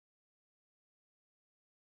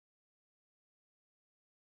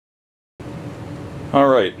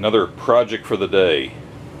Alright, another project for the day.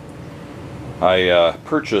 I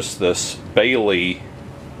purchased this Baileigh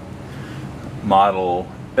model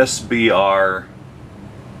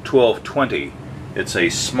SBR-1220. It's a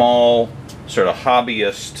small, sort of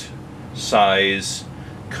hobbyist size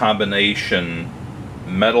combination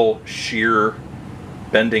metal shear,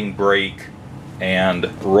 bending brake, and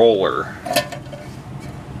roller.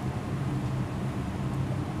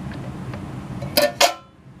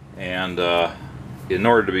 And in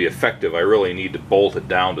order to be effective, I really need to bolt it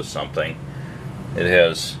down to something. It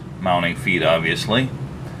has mounting feet, obviously,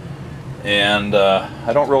 and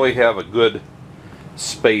I don't really have a good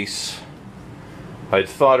space. I'd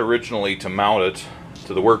thought originally to mount it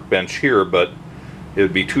to the workbench here, but it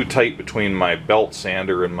would be too tight between my belt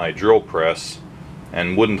sander and my drill press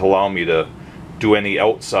and wouldn't allow me to do any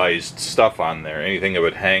outsized stuff on there. Anything that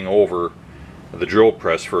would hang over the drill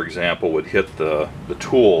press, for example, would hit the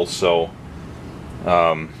tool. So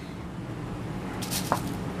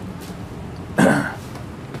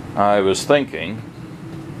I was thinking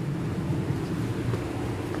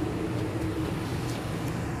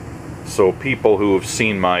so people who have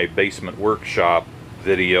seen my basement workshop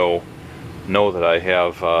video know that I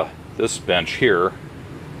have this bench here,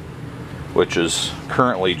 which is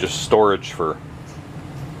currently just storage for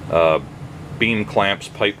beam clamps,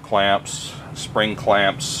 pipe clamps, spring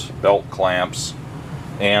clamps, belt clamps,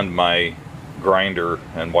 and my grinder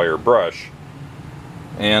and wire brush.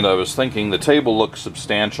 And I was thinking the table looks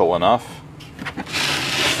substantial enough.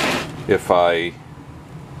 If I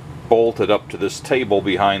bolt it up to this table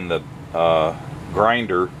behind the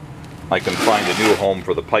grinder, I can find a new home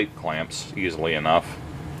for the pipe clamps easily enough,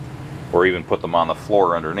 or even put them on the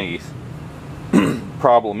floor underneath.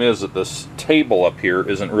 Problem is that this table up here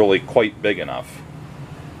isn't really quite big enough,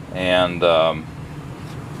 and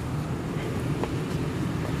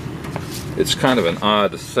it's kind of an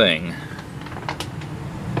odd thing.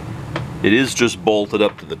 It is just bolted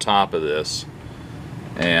up to the top of this,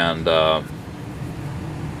 and I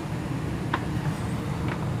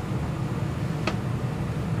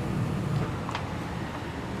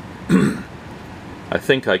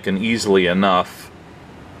think I can easily enough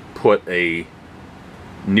put a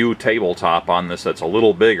new tabletop on this that's a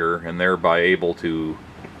little bigger, and thereby able to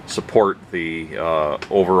support the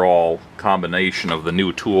overall combination of the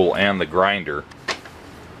new tool and the grinder.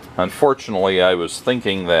 Unfortunately, I was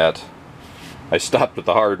thinking that I stopped at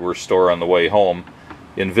the hardware store on the way home,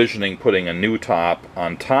 envisioning putting a new top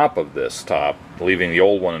on top of this top, leaving the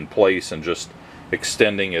old one in place and just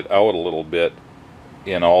extending it out a little bit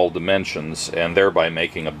in all dimensions, and thereby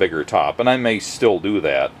making a bigger top. And I may still do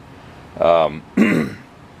that.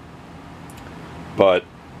 But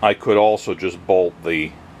I could also just bolt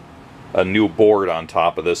a new board on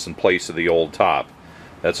top of this in place of the old top.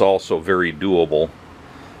 That's also very doable.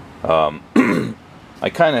 I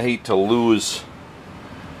kind of hate to lose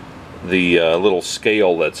the little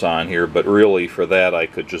scale that's on here, but really for that I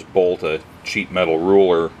could just bolt a cheap metal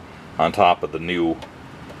ruler on top of the new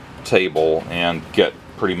table and get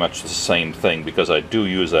pretty much the same thing, because I do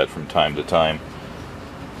use that from time to time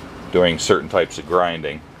doing certain types of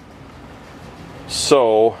grinding.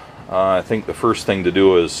 So I think the first thing to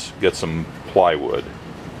do is get some plywood.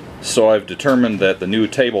 So I've determined that the new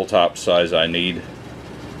tabletop size I need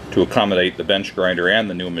to accommodate the bench grinder and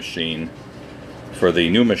the new machine. For the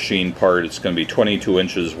new machine part, it's going to be 22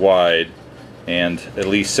 inches wide and at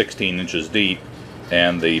least 16 inches deep,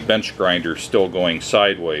 and the bench grinder, still going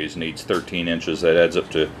sideways, needs 13 inches. That adds up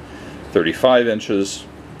to 35 inches.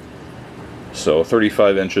 So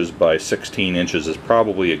 35 inches by 16 inches is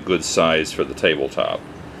probably a good size for the tabletop.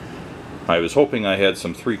 I was hoping I had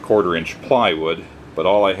some 3/4 inch plywood, but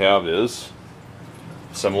all I have is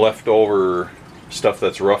some leftover stuff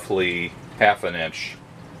that's roughly 1/2 inch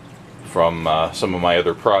from some of my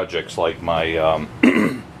other projects, like my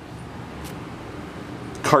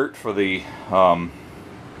cart for the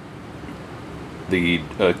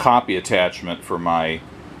copy attachment for my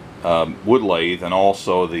wood lathe, and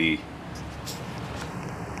also the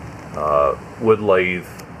wood lathe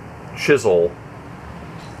chisel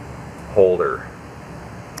holder.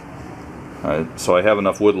 So I have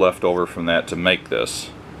enough wood left over from that to make this.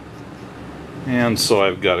 And so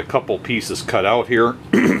I've got a couple pieces cut out here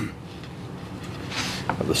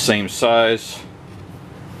of the same size,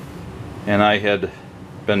 and I had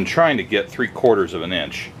been trying to get 3/4 of an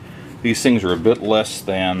inch. These things are a bit less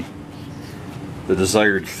than the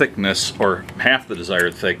desired thickness, or half the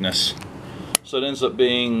desired thickness, so it ends up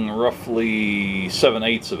being roughly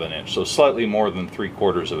 7/8 of an inch, so slightly more than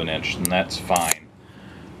 3/4 of an inch, and that's fine.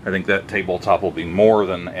 I think that tabletop will be more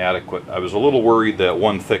than adequate. I was a little worried that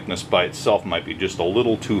one thickness by itself might be just a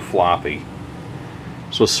little too floppy.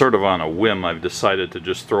 So sort of on a whim, I've decided to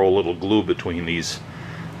just throw a little glue between these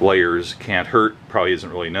layers. Can't hurt, probably isn't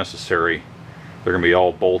really necessary. They're going to be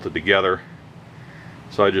all bolted together.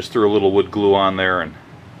 So I just threw a little wood glue on there, and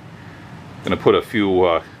I'm going to put a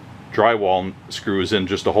few drywall screws in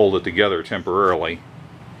just to hold it together temporarily.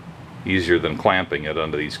 Easier than clamping it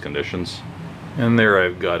under these conditions. And there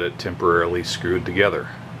I've got it temporarily screwed together.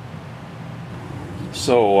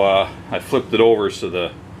 So I flipped it over so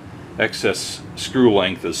the excess screw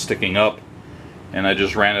length is sticking up, and I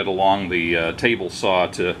just ran it along the table saw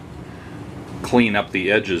to clean up the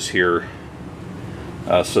edges here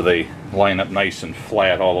so they line up nice and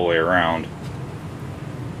flat all the way around.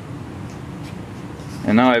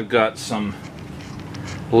 And now I've got some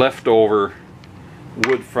leftover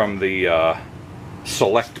wood from the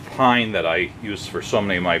select pine that I use for so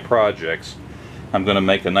many of my projects. I'm going to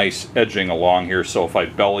make a nice edging along here, so if I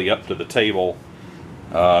belly up to the table,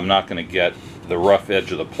 I'm not going to get the rough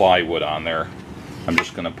edge of the plywood on there. I'm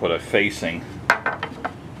just going to put a facing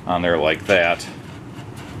on there like that.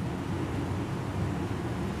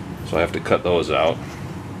 So I have to cut those out.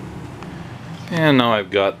 And now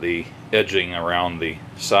I've got the edging around the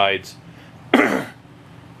sides.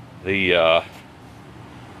 The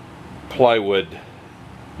plywood,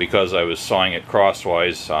 because I was sawing it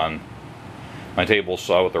crosswise on my table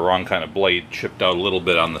saw with the wrong kind of blade, chipped out a little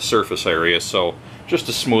bit on the surface area. So just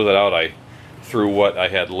to smooth it out, I threw what I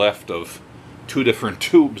had left of 2 different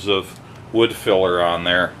tubes of wood filler on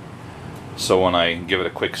there. So when I give it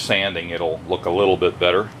a quick sanding, it'll look a little bit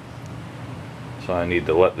better. So I need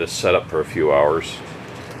to let this set up for a few hours.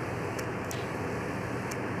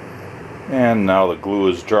 And now the glue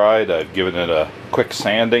is dried. I've given it a quick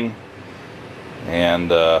sanding, and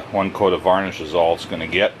 1 coat of varnish is all it's going to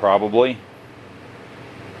get probably.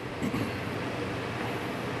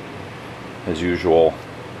 As usual,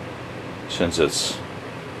 since it's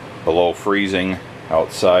below freezing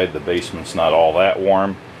outside, the basement's not all that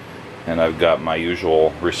warm, and I've got my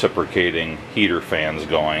usual reciprocating heater fans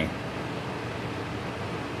going.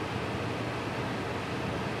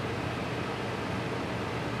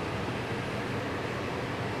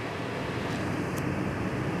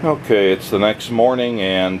 Okay, it's the next morning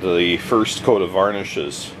and the first coat of varnish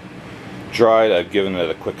is dried. I've given it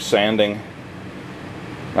a quick sanding.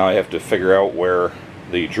 Now I have to figure out where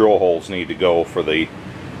the drill holes need to go for the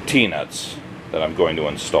T-nuts that I'm going to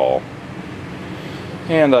install.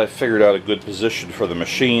 And I've figured out a good position for the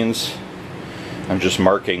machines. I'm just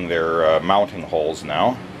marking their mounting holes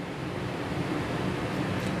now.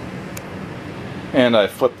 And I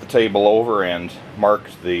flipped the table over and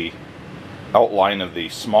marked the outline of the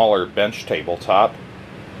smaller bench tabletop.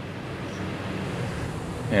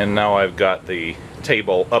 And now I've got the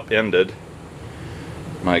table upended.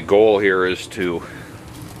 My goal here is to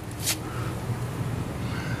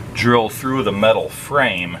drill through the metal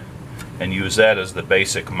frame and use that as the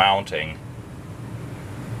basic mounting.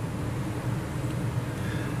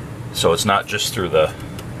 So it's not just through the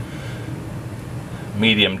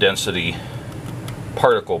medium density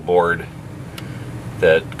particle board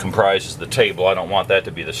that comprises the table. I don't want that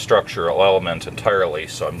to be the structural element entirely,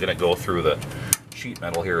 so I'm going to go through the sheet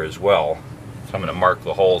metal here as well. So I'm going to mark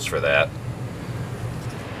the holes for that.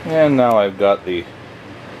 And now I've got the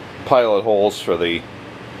pilot holes for the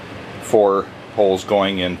 4 holes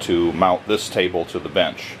going in to mount this table to the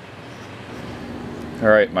bench.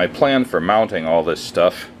 Alright, my plan for mounting all this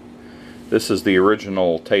stuff. This is the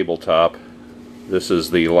original tabletop. This is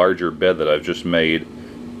the larger bed that I've just made.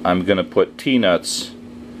 I'm going to put T-nuts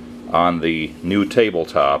on the new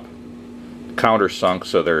tabletop, countersunk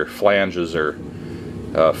so their flanges are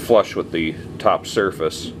flush with the top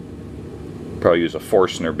surface. Probably use a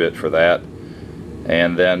Forstner bit for that.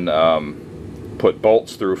 And then put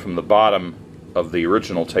bolts through from the bottom of the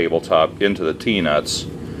original tabletop into the T-nuts,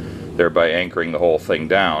 thereby anchoring the whole thing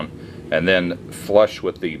down. And then flush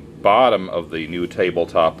with the bottom of the new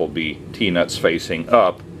tabletop will be T-nuts facing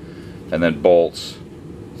up, and then bolts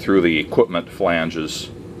through the equipment flanges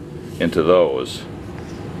into those.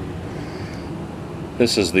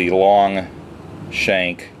 This is the long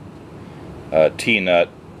shank T-nut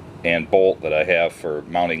and bolt that I have for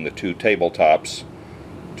mounting the 2 tabletops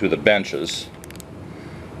to the benches.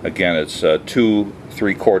 Again, it's 2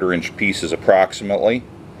 3/4 inch pieces approximately.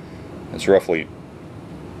 It's roughly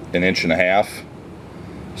 1.5 inches.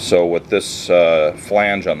 So with this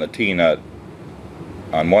flange on the T-nut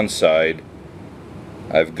on one side,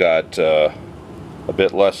 I've got a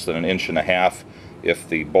bit less than 1.5 inches if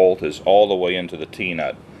the bolt is all the way into the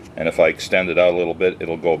T-nut. and if I extend it out a little bit,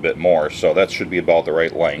 it'll go a bit more. So that should be about the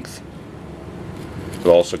right length. We've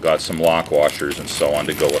also got some lock washers and so on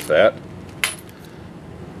to go with that.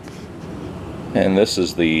 And this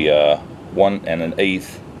is the 1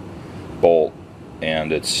 1/8 bolt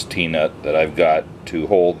and its T-nut that I've got to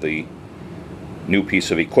hold the new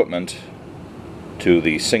piece of equipment to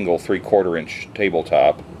the single 3/4 inch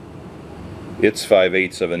tabletop. It's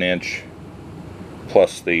 5/8 of an inch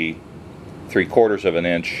plus the 3/4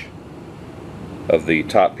 inch of the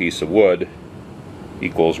top piece of wood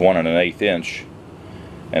equals 1 1/8 inch.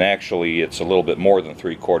 And actually it's a little bit more than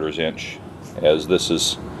 3/4 inch, as this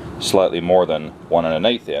is slightly more than 1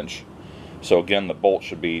 1/8 inch. So again, the bolt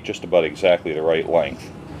should be just about exactly the right length.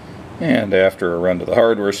 And after a run to the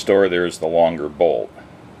hardware store, there's the longer bolt.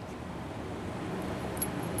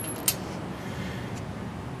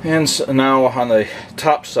 And so now on the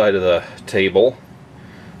top side of the table,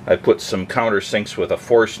 I put some countersinks with a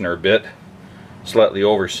Forstner bit, slightly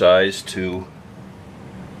oversized to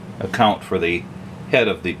account for the head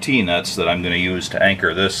of the T-nuts that I'm going to use to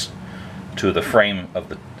anchor this to the frame of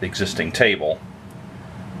the existing table.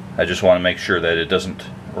 I just want to make sure that it doesn't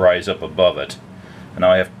rise up above it. And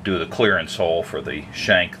now I have to do the clearance hole for the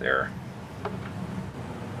shank there.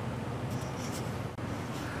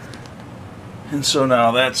 And so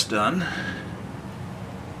now that's done.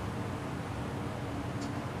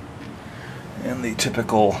 And the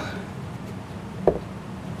typical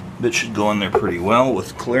bit should go in there pretty well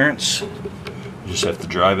with clearance. You just have to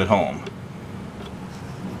drive it home.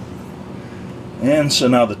 And so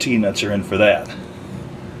now the T-nuts are in for that.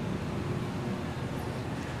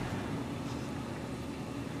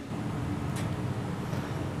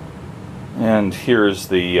 And here's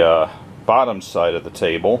the bottom side of the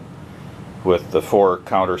table with the 4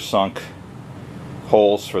 countersunk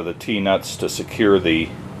holes for the T-nuts to secure the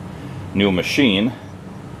new machine.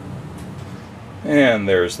 And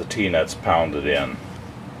there's the T-nuts pounded in.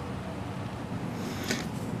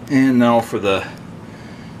 And now for the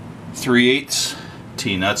 3/8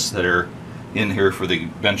 T-nuts that are in here for the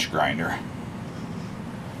bench grinder.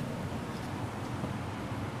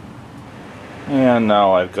 And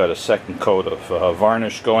now I've got a second coat of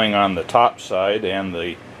varnish going on the top side and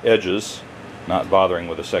the edges, not bothering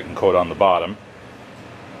with a second coat on the bottom.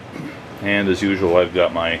 And as usual, I've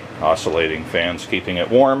got my oscillating fans keeping it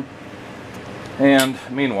warm. And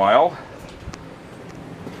meanwhile,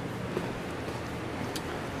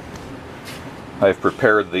 I've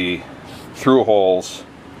prepared the through holes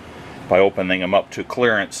by opening them up to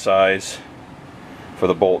clearance size for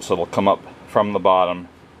the bolts that'll come up from the bottom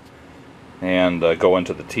and go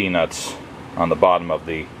into the T-nuts on the bottom of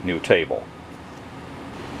the new table.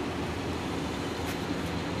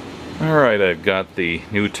 Alright, I've got the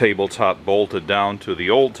new tabletop bolted down to the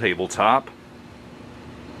old tabletop.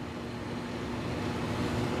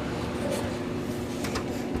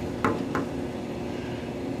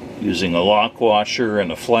 Using a lock washer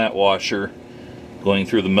and a flat washer, going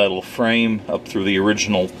through the metal frame up through the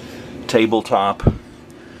original tabletop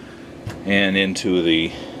and into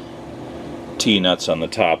the T-nuts on the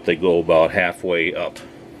top. They go about halfway up.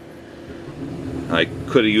 I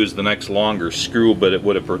could have used the next longer screw, but it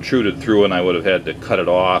would have protruded through and I would have had to cut it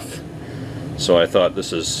off. So I thought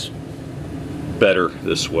this is better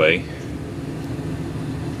this way.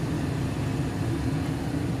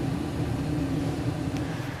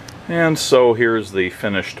 And so here's the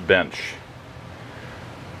finished bench.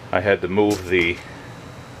 I had to move the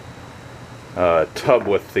tub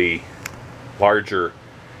with the larger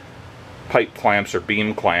pipe clamps or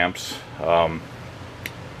beam clamps.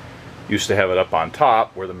 Used to have it up on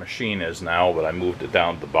top where the machine is now, but I moved it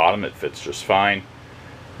down to the bottom. It fits just fine.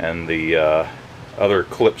 And the other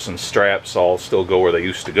clips and straps all still go where they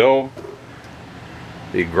used to go.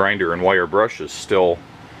 The grinder and wire brush is still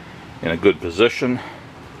in a good position.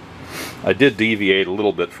 I did deviate a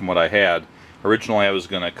little bit from what I had. Originally I was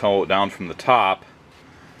going to go down from the top,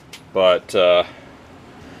 but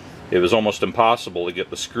it was almost impossible to get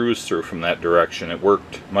the screws through from that direction. It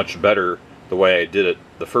worked much better the way I did it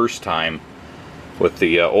the first time with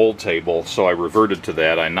the old table, so I reverted to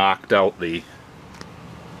that. I knocked out the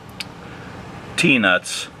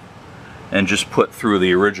T-nuts and just put through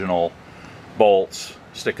the original bolts,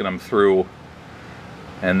 sticking them through,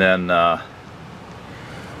 and then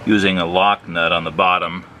using a lock nut on the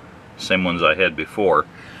bottom, same ones I had before,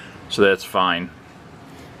 so that's fine.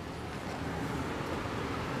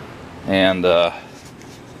 And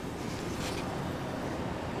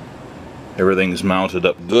everything's mounted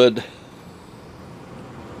up good.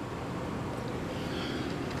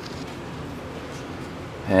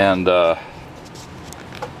 And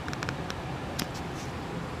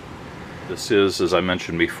This is, as I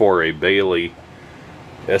mentioned before, a Baileigh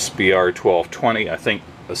SBR-1220. I think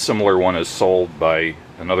a similar one is sold by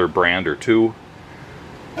another brand or two.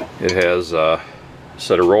 It has a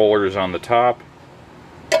set of rollers on the top.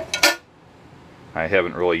 I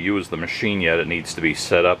haven't really used the machine yet. It needs to be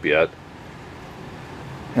set up yet.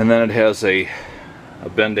 And then it has a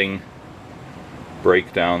bending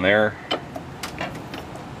brake down there.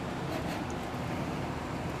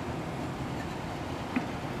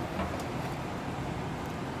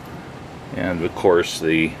 And of course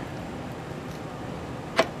the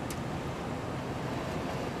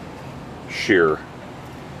shear.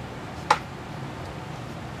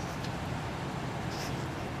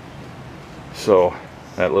 So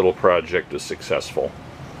that little project is successful.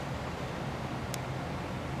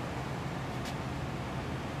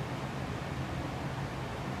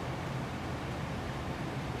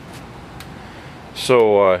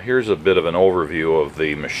 So here's a bit of an overview of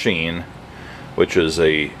the machine, which is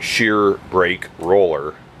a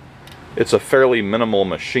shear-brake-roller. It's a fairly minimal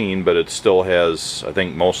machine, but it still has, I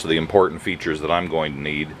think, most of the important features that I'm going to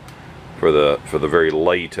need for the very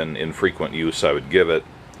light and infrequent use I would give it.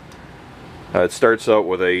 It starts out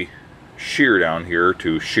with a shear down here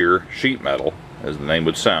to shear sheet metal, as the name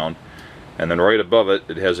would sound, and then right above it,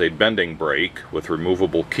 it has a bending brake with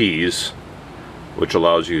removable keys, which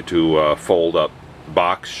allows you to fold up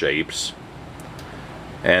box shapes.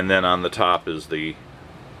 And then on the top is the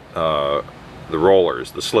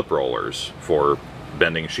rollers, the slip rollers, for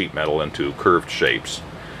bending sheet metal into curved shapes.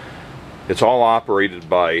 It's all operated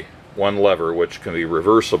by one lever, which can be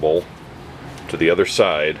reversible to the other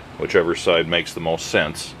side, whichever side makes the most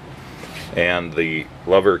sense. And the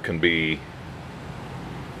lever can be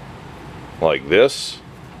like this,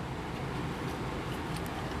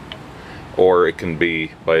 or it can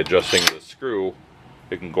be, by adjusting the screw,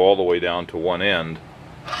 it can go all the way down to one end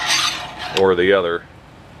or the other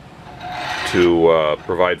to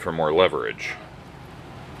provide for more leverage.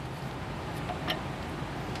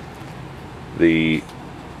 The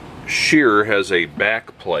shear has a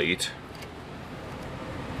back plate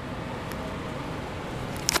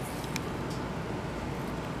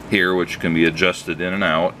here, which can be adjusted in and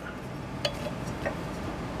out.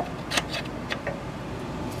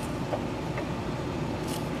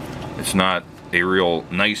 It's not a real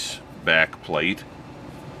nice back plate.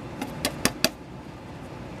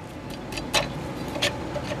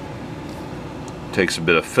 Takes a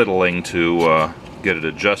bit of fiddling to get it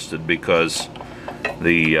adjusted, because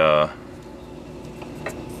the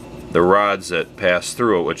rods that pass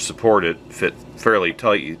through it, which support it, fit fairly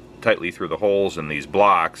tightly through the holes in these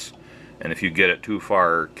blocks, and if you get it too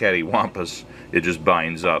far cattywampus, it just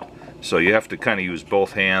binds up. So you have to kind of use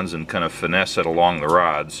both hands and kind of finesse it along the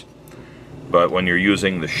rods. But when you're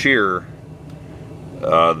using the shear,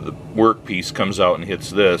 the workpiece comes out and hits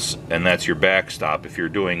this, and that's your backstop. If you're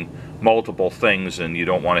doing multiple things and you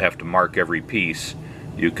don't want to have to mark every piece,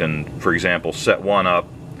 you can, for example, set one up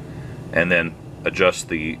and then adjust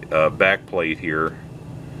the back plate here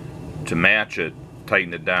to match it,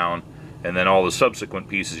 tighten it down, and then all the subsequent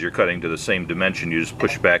pieces you're cutting to the same dimension, you just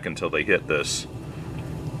push back until they hit this.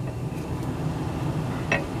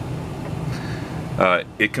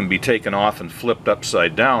 It can be taken off and flipped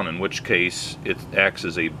upside down, in which case it acts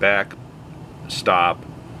as a back stop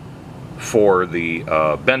for the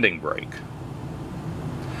bending brake.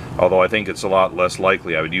 Although I think it's a lot less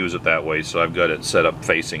likely I would use it that way, so I've got it set up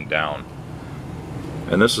facing down.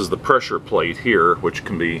 And this is the pressure plate here, which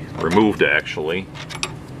can be removed actually,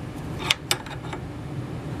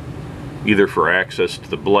 either for access to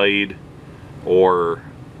the blade or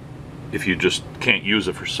if you just can't use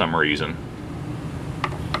it for some reason.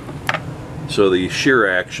 So the shear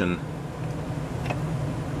action,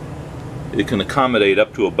 it can accommodate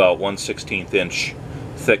up to about 1/16 inch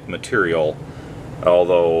thick material,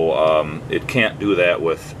 although it can't do that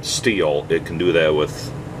with steel. It can do that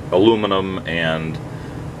with aluminum, and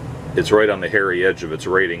it's right on the hairy edge of its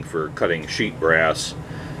rating for cutting sheet brass.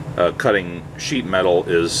 Cutting sheet metal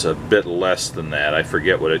is a bit less than that. I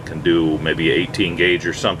forget what it can do, maybe 18 gauge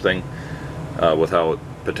or something, without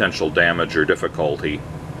potential damage or difficulty.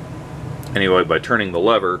 Anyway, by turning the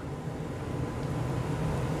lever,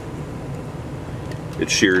 it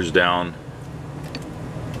shears down,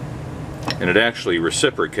 and it actually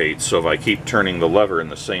reciprocates, so if I keep turning the lever in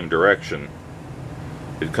the same direction,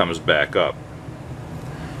 it comes back up.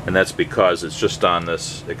 And that's because it's just on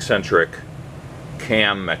this eccentric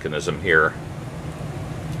cam mechanism here,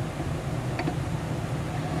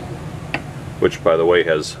 which, by the way,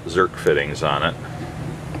 has Zerk fittings on it.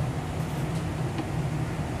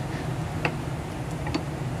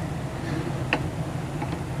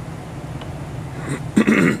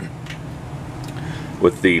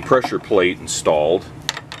 with the pressure plate installed,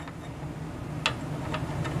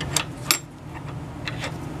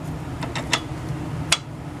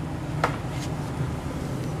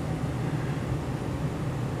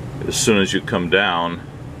 as soon as you come down,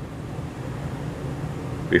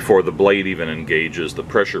 before the blade even engages, the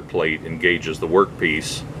pressure plate engages the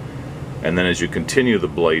workpiece, and then as you continue the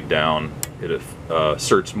blade down, it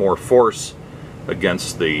exerts more force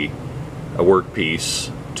against the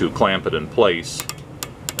workpiece to clamp it in place,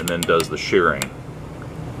 and then does the shearing.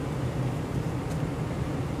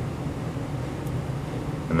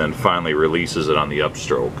 And then finally releases it on the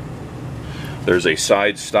upstroke. There's a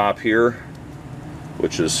side stop here,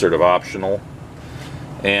 which is sort of optional.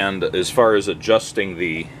 And as far as adjusting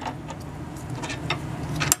the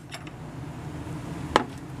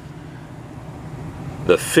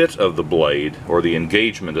fit of the blade, or the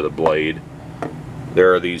engagement of the blade,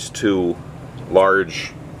 there are these two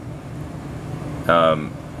large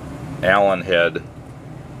Allen head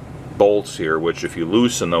bolts here, which if you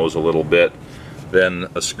loosen those a little bit, then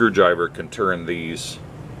a screwdriver can turn these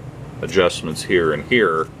adjustments here and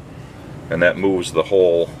here, and that moves the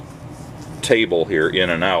whole table here in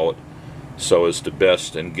and out so as to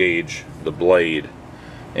best engage the blade.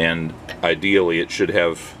 And ideally it should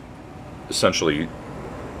have essentially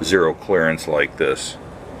zero clearance like this.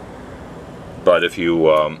 But if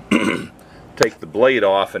you take the blade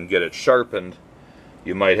off and get it sharpened,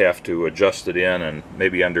 you might have to adjust it in, and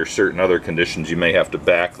maybe under certain other conditions you may have to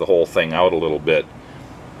back the whole thing out a little bit.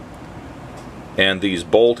 And these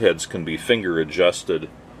bolt heads can be finger adjusted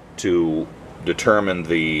to determine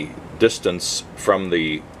the distance from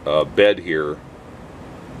the bed here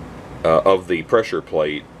of the pressure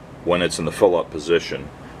plate when it's in the full up position.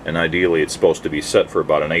 And ideally it's supposed to be set for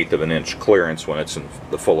about 1/8 of an inch clearance when it's in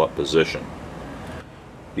the full up position.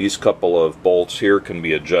 These couple of bolts here can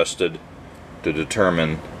be adjusted to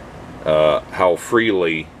determine how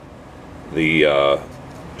freely the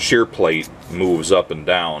shear plate moves up and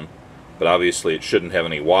down, but obviously it shouldn't have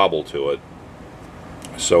any wobble to it.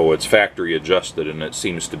 So it's factory adjusted, and it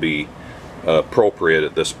seems to be appropriate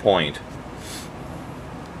at this point.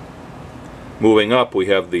 Moving up, we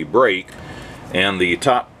have the brake, and the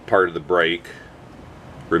top part of the brake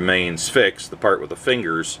remains fixed, the part with the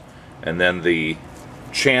fingers, and then the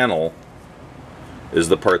channel is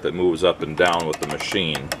the part that moves up and down with the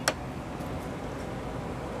machine.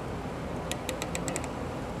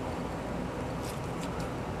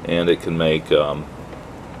 And it can make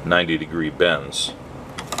 90-degree bends.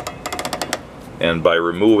 And by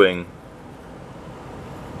removing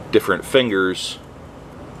different fingers,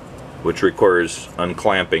 which requires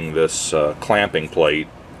unclamping this clamping plate,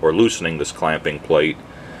 or loosening this clamping plate,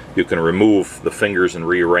 you can remove the fingers and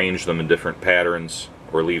rearrange them in different patterns,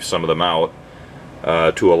 or leave some of them out,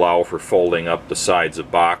 to allow for folding up the sides of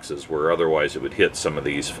boxes where otherwise it would hit some of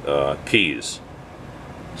these keys.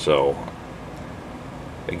 So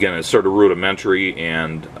again, it's sort of rudimentary,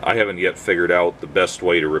 and I haven't yet figured out the best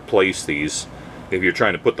way to replace these. If you're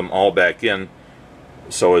trying to put them all back in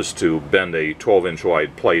so as to bend a 12-inch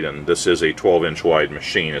wide plate, and this is a 12-inch wide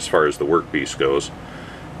machine as far as the workpiece goes,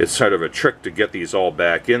 it's sort of a trick to get these all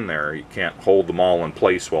back in there. You can't hold them all in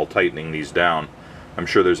place while tightening these down. I'm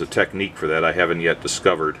sure there's a technique for that I haven't yet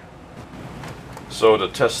discovered. So to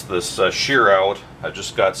test this shear out, I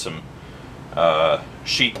just got some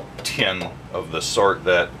sheet tin of the sort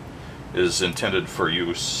that is intended for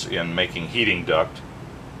use in making heating duct.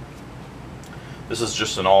 This is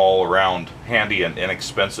just an all-around handy and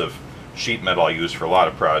inexpensive sheet metal I use for a lot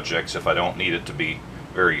of projects if I don't need it to be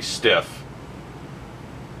very stiff.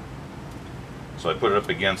 So I put it up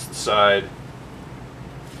against the side,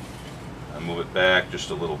 I move it back just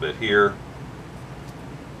a little bit here.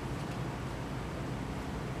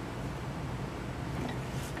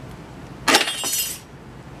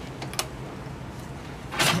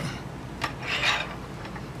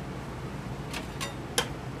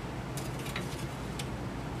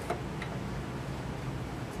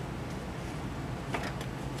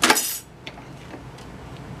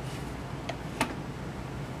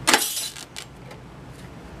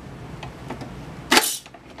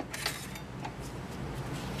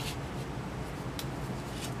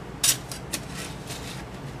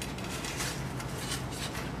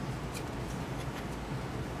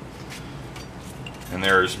 And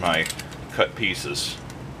there's my cut pieces.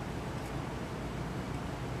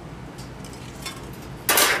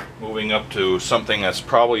 Moving up to something that's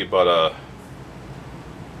probably about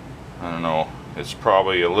I don't know, it's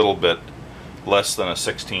probably a little bit less than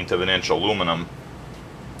 1/16 of an inch aluminum.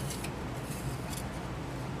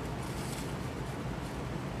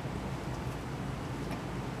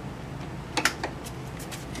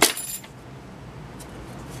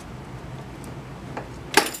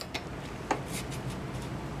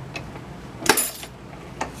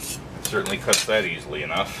 certainly cuts that easily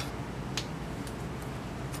enough.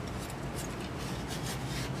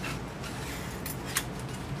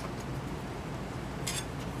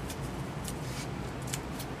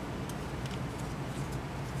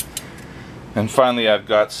 And finally, I've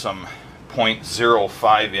got some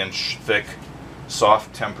 0.05 inch thick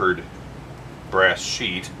soft tempered brass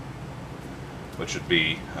sheet, which would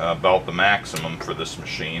be about the maximum for this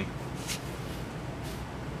machine.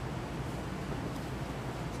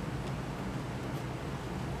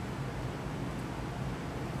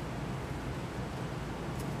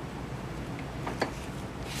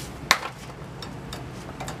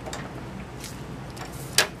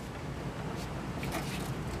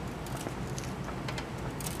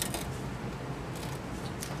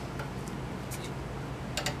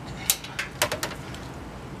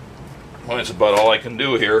 Well, that's about all I can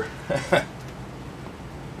do here.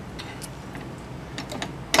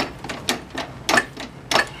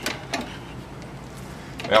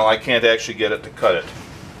 Well, I can't actually get it to cut it.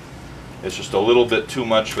 It's just a little bit too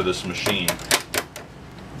much for this machine.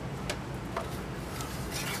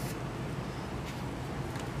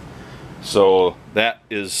 So that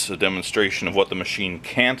is a demonstration of what the machine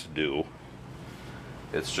can't do.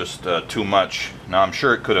 It's just too much. Now I'm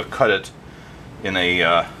sure it could have cut it in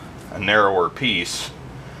a narrower piece,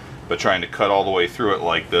 but trying to cut all the way through it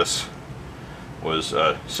like this was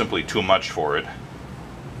simply too much for it.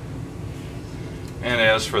 And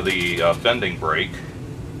as for the bending brake,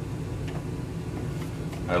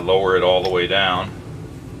 I lower it all the way down.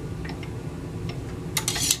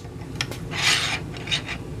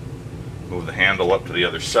 Move the handle up to the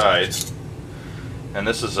other side. And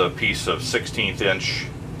this is a piece of 16th inch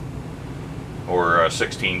or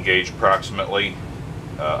 16 gauge approximately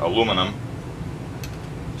aluminum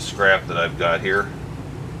scrap that I've got here.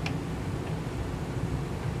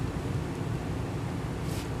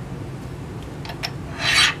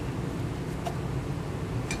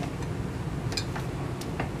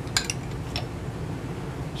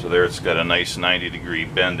 So there, it's got a nice 90-degree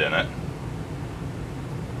bend in it.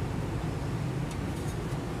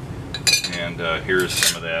 And here's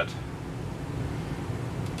some of that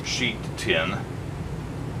sheet tin.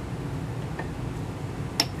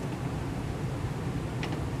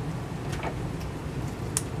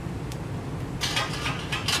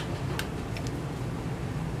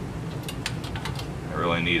 I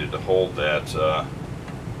really needed to hold that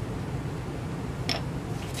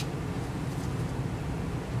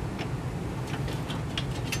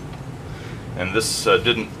and this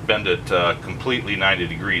didn't bend it completely 90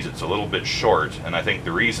 degrees. It's a little bit short, and I think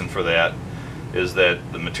the reason for that is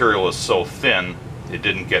that the material is so thin it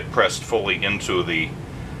didn't get pressed fully into the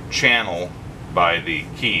channel by the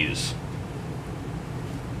keys.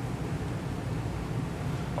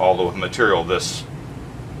 Although with material this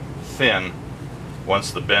thin,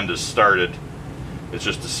 once the bend is started, it's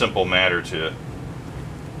just a simple matter to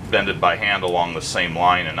bend it by hand along the same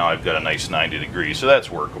line, and now I've got a nice 90 degrees, so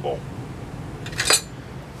that's workable.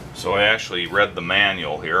 So I actually read the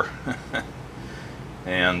manual here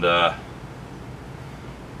and the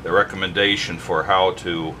recommendation for how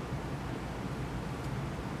to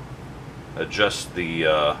adjust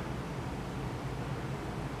the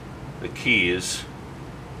keys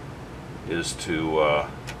is to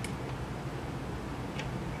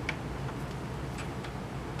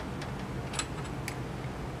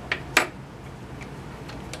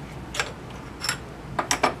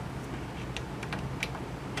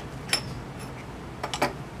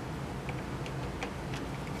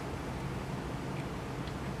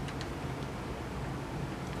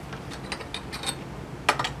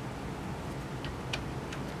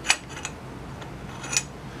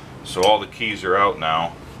so all the keys are out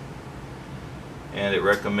now, and it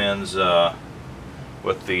recommends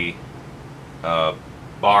with the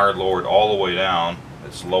bar lowered all the way down,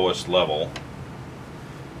 its lowest level,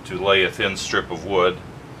 to lay a thin strip of wood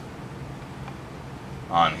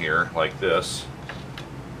on here like this.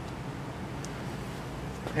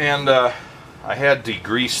 And I had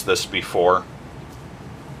degreased this before,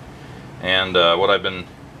 and what I've been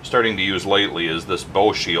starting to use lately is this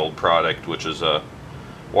Bow Shield product, which is a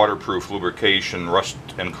waterproof lubrication, rust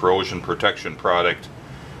and corrosion protection product,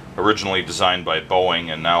 originally designed by Boeing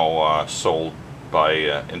and now sold by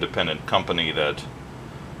an independent company that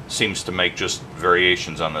seems to make just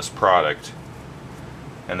variations on this product.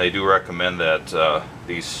 And they do recommend that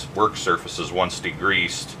these work surfaces, once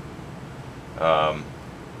degreased,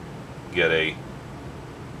 get a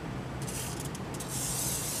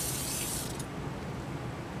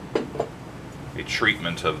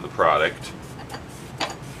treatment of the product.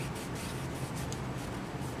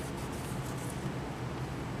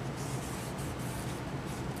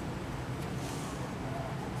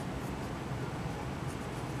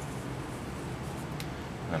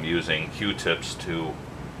 I'm using Q-tips to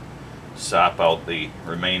sop out the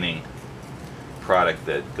remaining product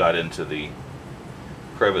that got into the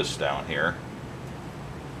crevice down here.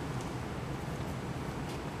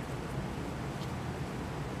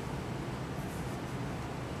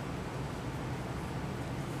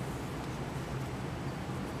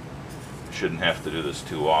 Shouldn't have to do this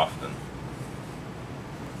too often.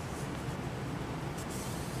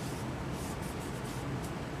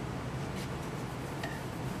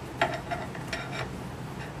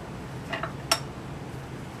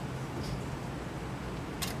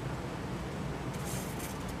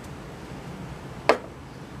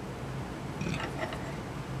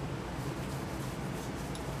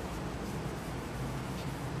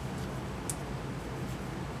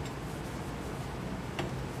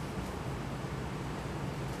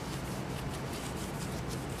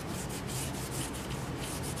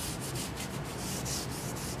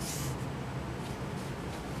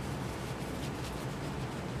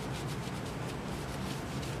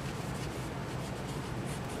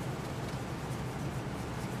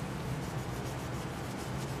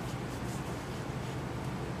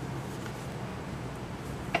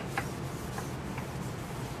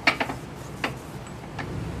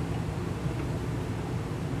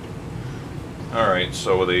 Alright,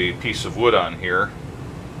 so with a piece of wood on here,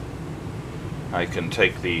 I can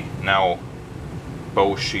take the now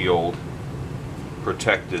bow shield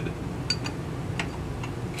protected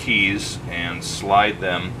keys and slide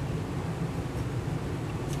them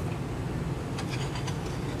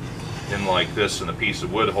in like this, and the piece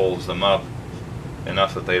of wood holds them up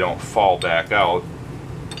enough that they don't fall back out.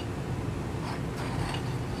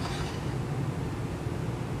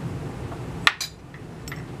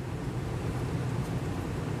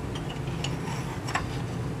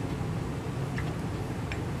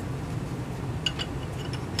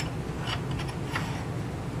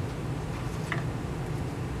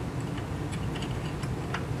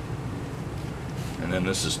 And then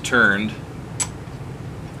this is turned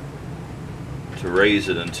to raise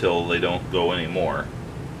it until they don't go anymore.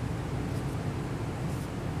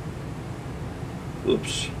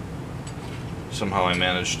 Oops. Somehow I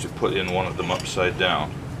managed to put in one of them upside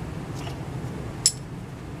down.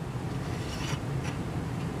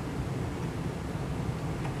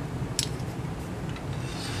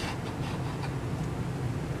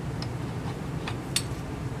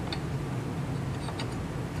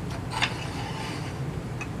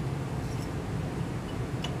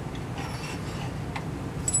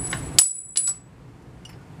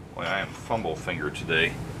 Boy, I am fumble fingered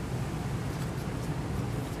today.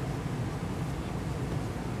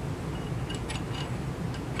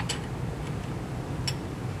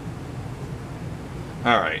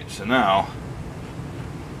 Alright, so now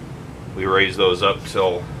we raise those up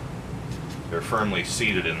till they're firmly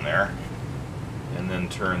seated in there, and then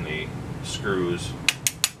turn the screws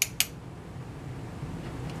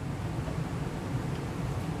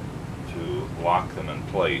to lock them in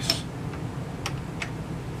place.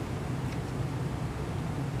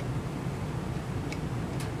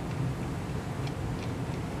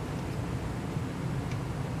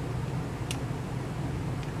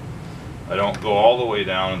 I don't go all the way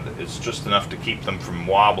down, it's just enough to keep them from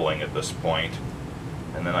wobbling at this point.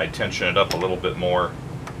 And then I tension it up a little bit more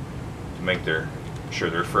to make sure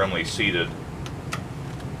they're firmly seated,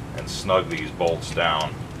 and snug these bolts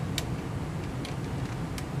down.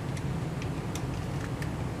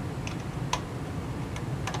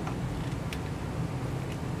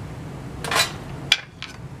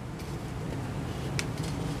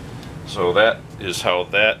 So that is how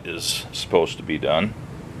that is supposed to be done.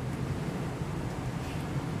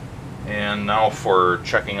 And now for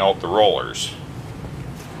checking out the rollers.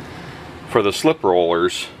 For the slip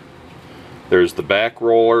rollers, there's the back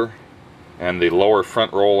roller and the lower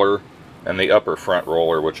front roller and the upper front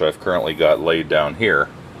roller, which I've currently got laid down here.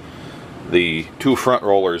 The two front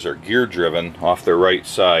rollers are gear driven off their right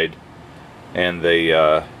side, and they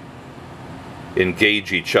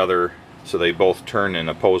engage each other so they both turn in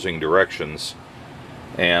opposing directions,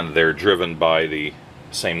 and they're driven by the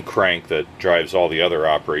same crank that drives all the other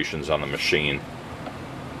operations on the machine.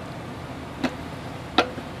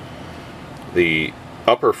 The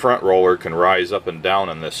upper front roller can rise up and down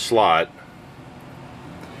in this slot.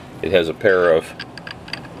 It has a pair of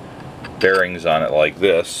bearings on it like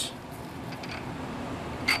this,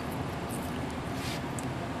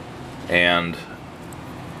 and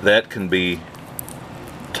that can be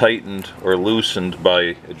tightened or loosened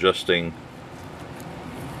by adjusting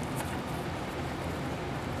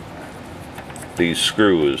these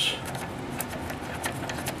screws.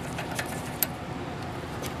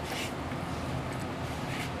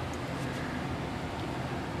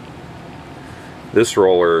 This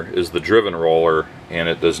roller is the driven roller, and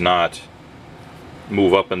it does not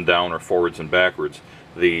move up and down or forwards and backwards.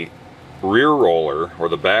 The rear roller, or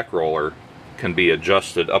the back roller, can be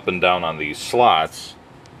adjusted up and down on these slots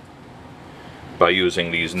by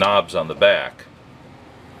using these knobs on the back.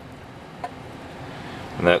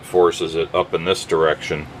 And that forces it up in this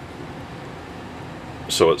direction,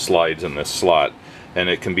 so it slides in this slot. And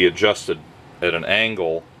it can be adjusted at an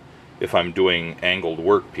angle if I'm doing angled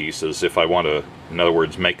work pieces. If I want to, in other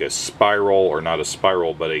words, make a spiral, or not a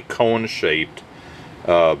spiral, but a cone-shaped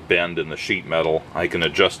bend in the sheet metal, I can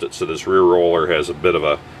adjust it so this rear roller has a bit of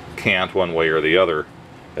a cant one way or the other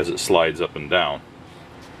as it slides up and down.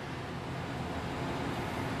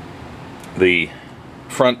 The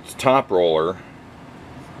front top roller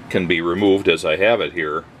can be removed as I have it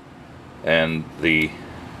here, and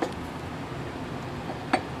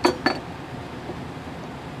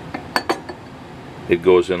it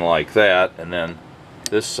goes in like that, and then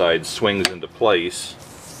this side swings into place,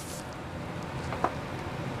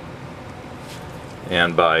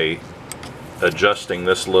 and by adjusting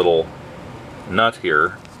this little nut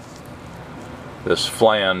here, this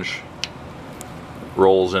flange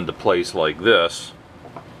rolls into place like this,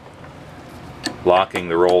 locking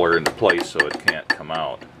the roller into place so it can't come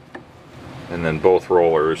out. And then both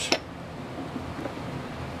rollers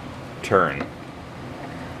turn.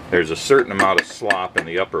 There's a certain amount of slop in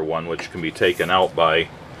the upper one, which can be taken out by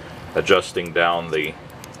adjusting down the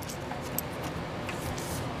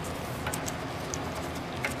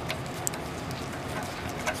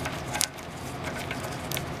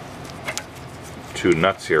two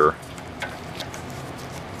nuts here.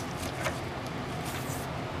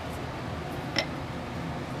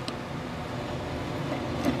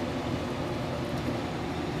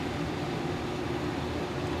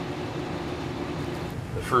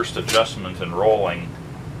 The first adjustment in rolling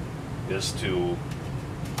is to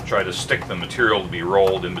try to stick the material to be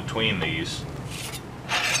rolled in between these.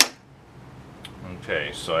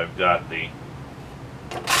 Okay, so I've got the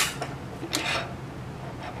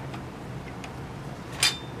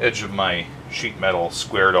edge of my sheet metal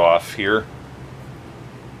squared off here,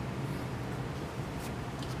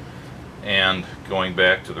 and going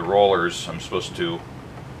back to the rollers, I'm supposed to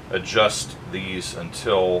adjust these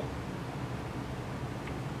until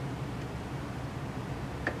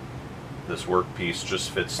this workpiece just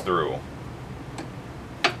fits through.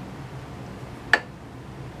 It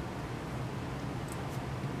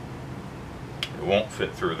won't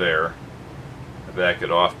fit through there. I back it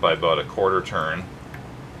off by about a quarter turn,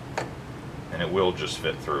 and it will just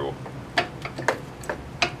fit through.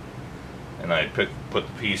 And I put the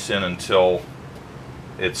piece in until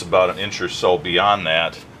it's about an inch or so beyond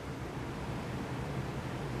that,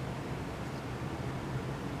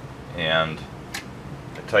 and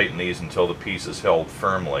I tighten these until the piece is held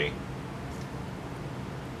firmly.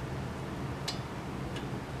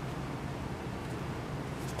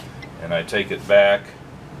 And I take it back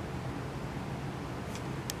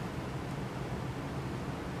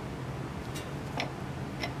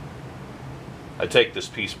I take this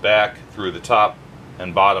piece back through the top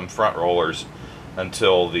and bottom front rollers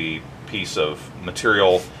until the piece of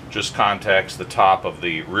material just contacts the top of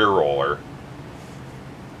the rear roller,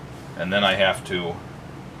 and then I have to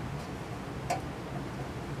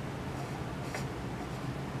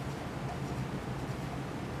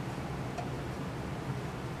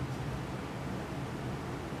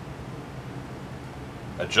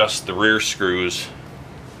adjust the rear screws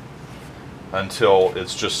until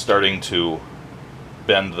it's just starting to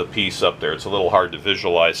bend the piece up there. It's a little hard to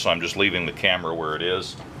visualize, so I'm just leaving the camera where it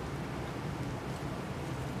is.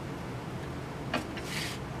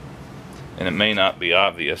 And it may not be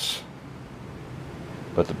obvious,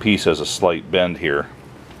 but the piece has a slight bend here.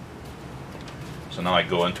 So now I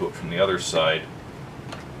go into it from the other side.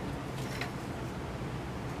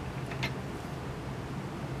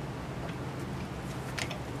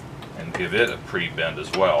 And give it a pre-bend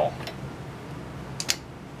as well.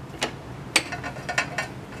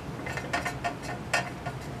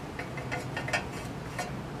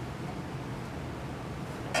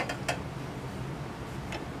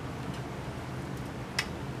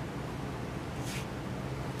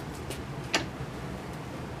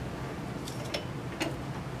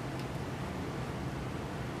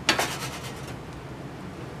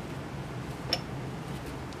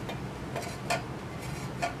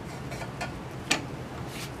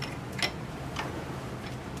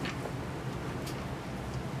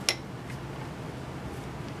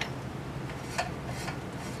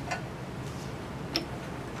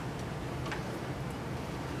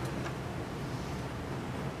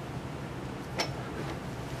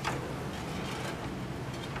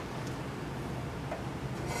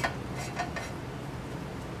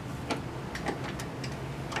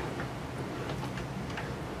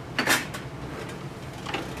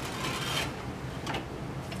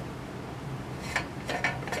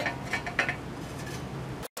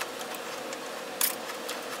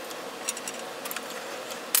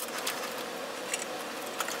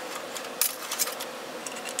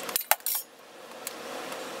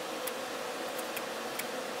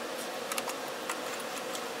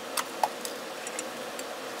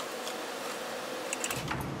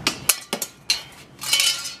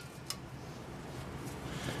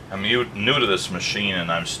 I'm new to this machine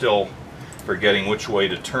and I'm still forgetting which way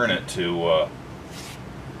to turn it to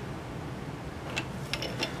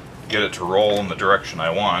get it to roll in the direction I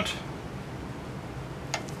want.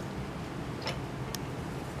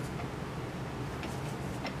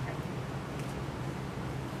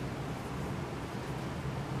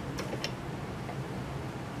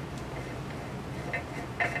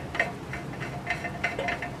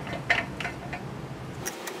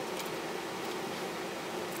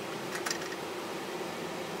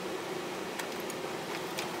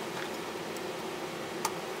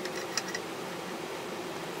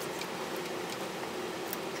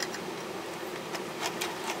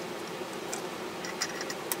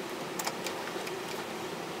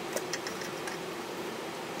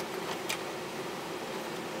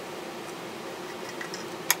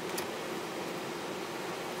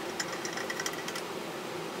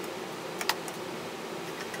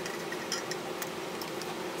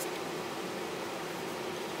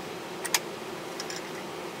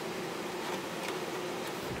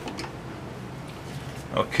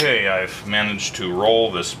 Okay, I've managed to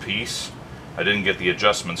roll this piece. I didn't get the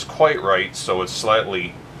adjustments quite right, so it's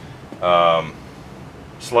slightly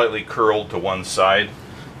curled to one side.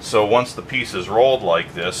 So once the piece is rolled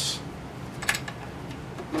like this,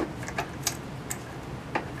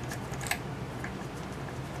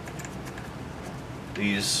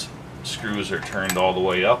 these screws are turned all the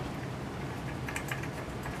way up.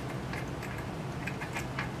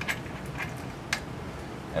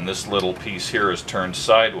 And this little piece here is turned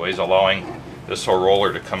sideways, allowing this whole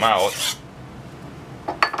roller to come out.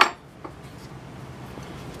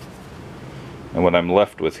 And what I'm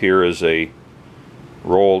left with here is a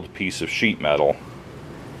rolled piece of sheet metal.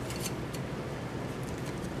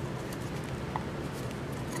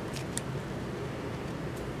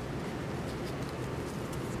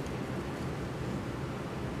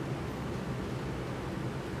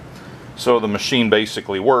 So the machine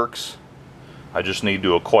basically works. I just need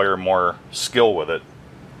to acquire more skill with it,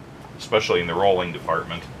 especially in the rolling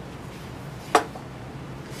department.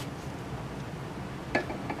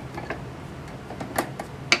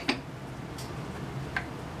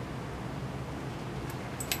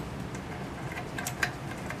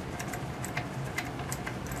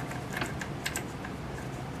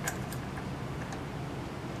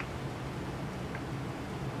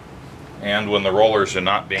 And when the rollers are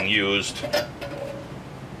not being used,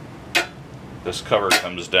 this cover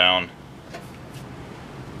comes down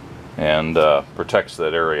and protects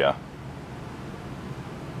that area.